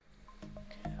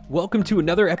Welcome to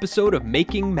another episode of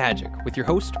Making Magic with your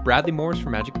host, Bradley Morris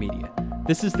from Magic Media.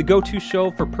 This is the go-to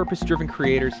show for purpose-driven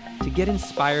creators to get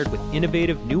inspired with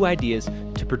innovative new ideas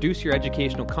to produce your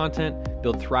educational content,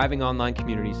 build thriving online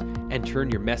communities, and turn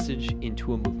your message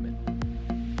into a movement.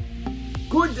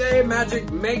 Good day,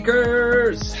 Magic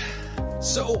Makers!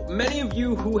 So many of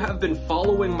you who have been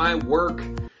following my work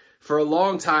for a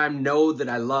long time know that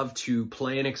I love to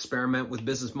play and experiment with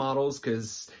business models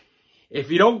because if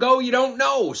you don't go, you don't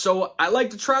know. So I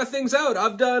like to try things out.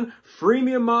 I've done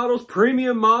freemium models,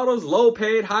 premium models, low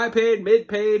paid, high paid, mid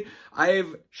paid.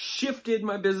 I've shifted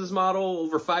my business model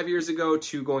over 5 years ago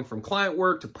to going from client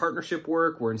work to partnership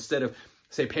work, where instead of,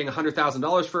 say, paying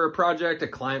 $100,000 for a project, a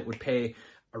client would pay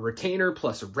a retainer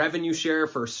plus a revenue share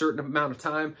for a certain amount of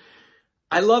time.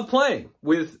 I love playing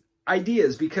with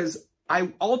ideas because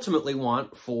I ultimately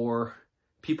want for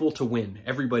people to win,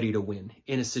 everybody to win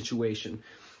in a situation.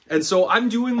 And so I'm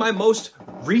doing my most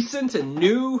recent and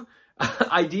new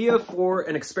idea for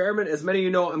an experiment. As many of you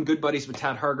know, I'm good buddies with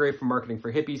Tad Hargrave from Marketing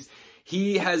for Hippies.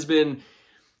 He has been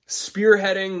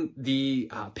spearheading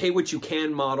the pay what you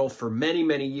can model for many,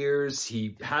 many years.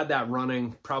 He had that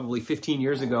running probably 15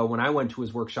 years ago when I went to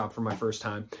his workshop for my first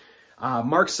time.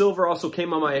 Mark Silver also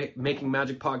came on my Making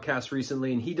Magic podcast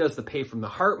recently, and he does the pay from the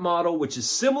heart model, which is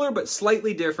similar but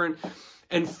slightly different.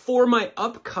 And for my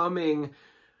upcoming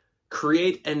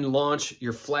Create and Launch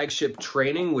Your Flagship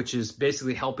training, which is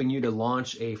basically helping you to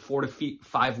launch a 4 to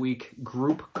 5 week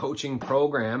group coaching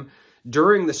program.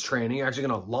 During this training, you're actually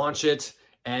going to launch it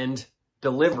and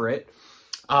deliver it.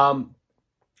 I'm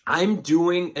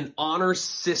doing an honor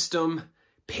system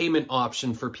payment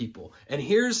option for people. And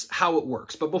here's how it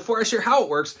works. But before I share how it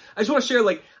works, I just want to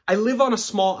share, I live on a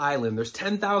small island. There's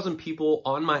 10,000 people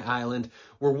on my island.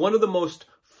 We're one of the most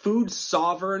food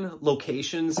sovereign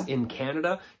locations in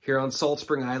Canada, here on Salt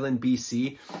Spring Island,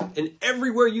 BC. And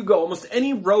everywhere you go, almost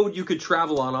any road you could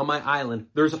travel on my island,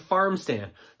 there's a farm stand.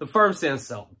 The farm stands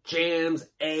sell jams,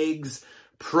 eggs,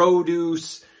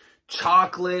 produce,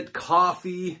 chocolate,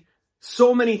 coffee,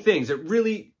 so many things. It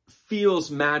really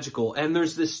feels magical. And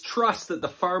there's this trust that the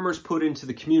farmers put into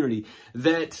the community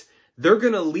that they're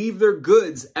going to leave their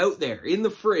goods out there in the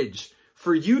fridge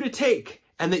for you to take,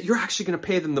 and that you're actually going to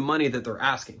pay them the money that they're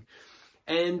asking.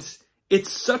 And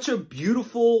it's such a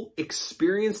beautiful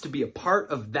experience to be a part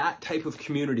of that type of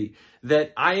community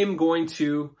that I'm going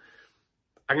to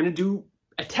do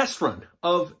a test run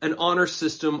of an honor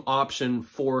system option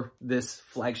for this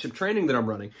flagship training that I'm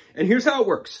running. And here's how it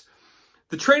works.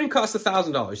 The training costs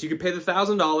 $1,000. You could pay the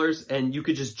 $1,000 and you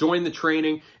could just join the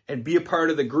training and be a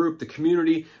part of the group, the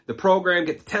community, the program,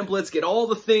 get the templates, get all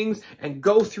the things, and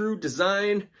go through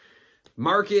design,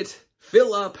 market,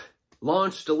 fill up,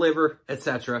 launch, deliver,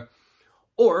 etc.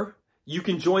 Or you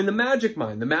can join the Magic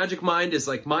Mind. The Magic Mind is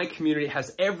like my community. It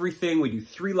has everything. We do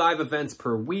 3 live events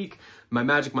per week. My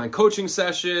Magic Mind coaching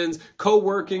sessions,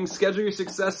 co-working, schedule your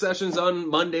success sessions on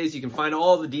Mondays. You can find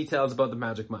all the details about the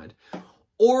Magic Mind.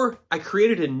 Or I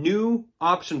created a new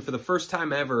option for the first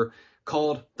time ever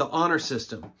called the Honor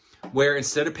System, where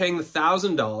instead of paying the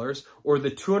 $1,000 or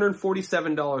the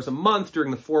 $247 a month during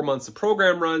the 4 months the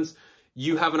program runs,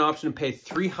 you have an option to pay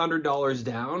 $300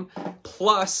 down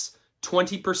plus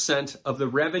 20% of the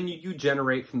revenue you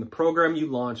generate from the program you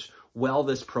launch while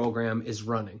this program is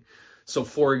running. So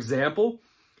for example,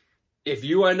 if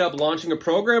you end up launching a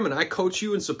program and I coach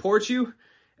you and support you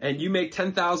and you make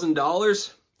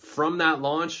 $10,000 from that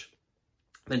launch,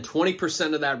 then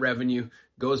 20% of that revenue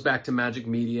goes back to Magic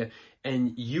Media,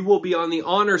 and you will be on the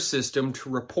honor system to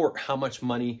report how much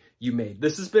money you made.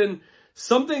 This has been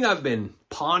something I've been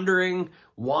pondering,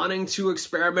 wanting to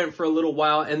experiment for a little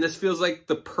while, and this feels like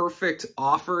the perfect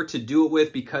offer to do it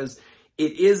with because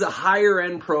it is a higher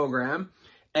end program,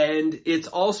 and it's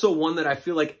also one that I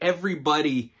feel like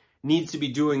everybody needs to be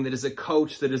doing, that is a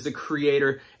coach, that is a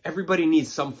creator. Everybody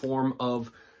needs some form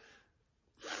of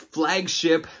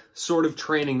flagship sort of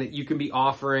training that you can be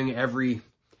offering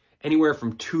anywhere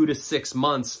from 2 to 6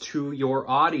 months to your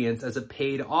audience as a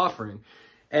paid offering.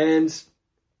 And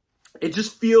it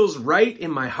just feels right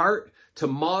in my heart to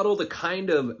model the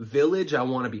kind of village I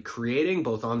want to be creating,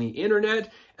 both on the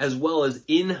internet as well as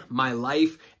in my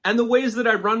life and the ways that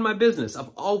I run my business. I've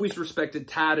always respected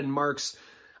Tad and Mark's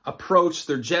approach,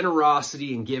 their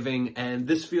generosity and giving, and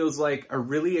this feels like a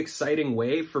really exciting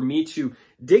way for me to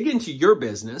dig into your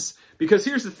business. Because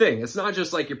here's the thing, it's not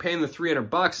just like you're paying the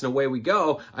 $300 and away we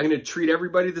go. I'm going to treat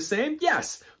everybody the same.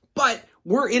 Yes, but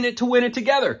we're in it to win it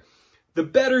together. The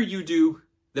better you do,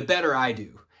 the better I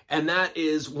do. And that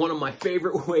is one of my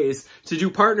favorite ways to do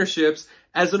partnerships.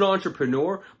 As an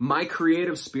entrepreneur, my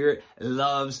creative spirit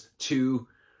loves to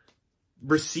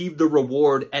receive the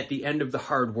reward at the end of the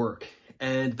hard work.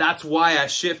 And that's why I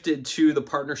shifted to the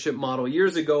partnership model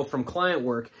years ago from client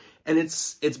work. And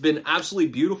it's been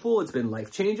absolutely beautiful. It's been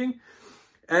life-changing.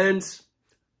 And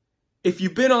if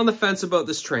you've been on the fence about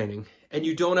this training and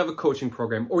you don't have a coaching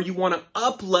program, or you want to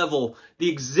up-level the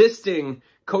existing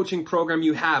coaching program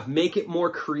you have, make it more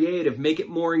creative, make it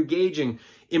more engaging,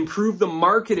 improve the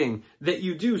marketing that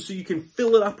you do so you can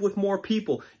fill it up with more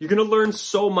people, you're going to learn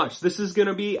so much. This is going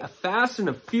to be a fast and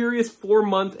a furious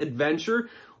 4-month adventure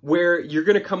where you're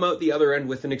going to come out the other end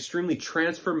with an extremely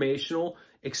transformational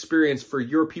experience for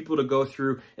your people to go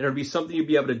through, and it'll be something you'll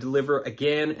be able to deliver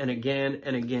again and again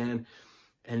and again.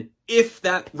 And if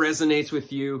that resonates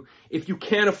with you, if you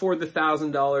can't afford the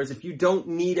 $1,000, if you don't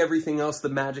need everything else the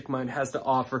Magic Mind has to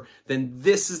offer, then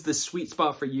this is the sweet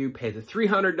spot for you. Pay the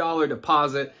 $300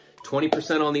 deposit,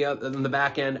 20% on the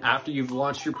back end after you've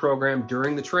launched your program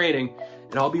during the training,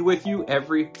 and I'll be with you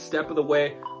every step of the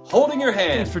way, holding your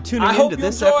hand. Thanks for tuning in to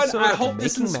this episode. I hope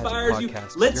this inspires you.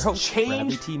 Let's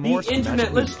change the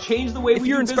internet. Let's change the way we do business. If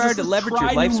you're inspired to leverage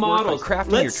your life's work by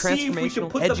crafting your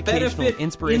transformational, educational,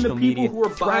 inspirational media,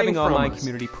 thriving online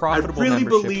community, profitable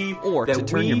membership, or to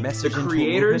turn your message into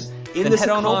a movement, then head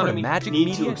on over to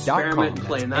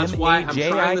magicmedia.com. That's why I'm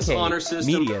trying this honor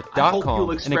system. I hope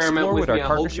you'll experiment with me. I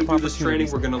hope you'll do this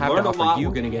training. We're going to learn a lot.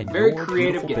 We're going to get very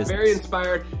creative, get very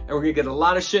inspired, and we're going to get a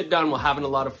lot of shit done while having a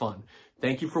lot of fun.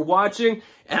 Thank you for watching,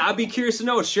 and I'd be curious to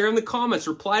know. Share in the comments,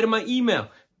 reply to my email.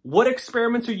 What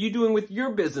experiments are you doing with your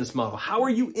business model? How are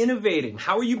you innovating?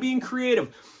 How are you being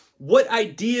creative? What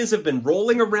ideas have been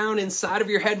rolling around inside of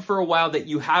your head for a while that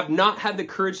you have not had the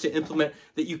courage to implement,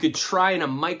 that you could try in a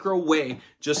micro way,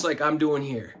 just like I'm doing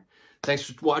here? Thanks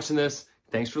for watching this.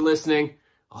 Thanks for listening.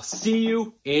 I'll see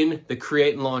you in the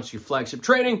Create and Launch Your Flagship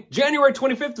Training. January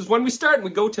 25th is when we start, and we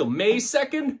go till May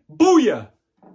 2nd. Booyah!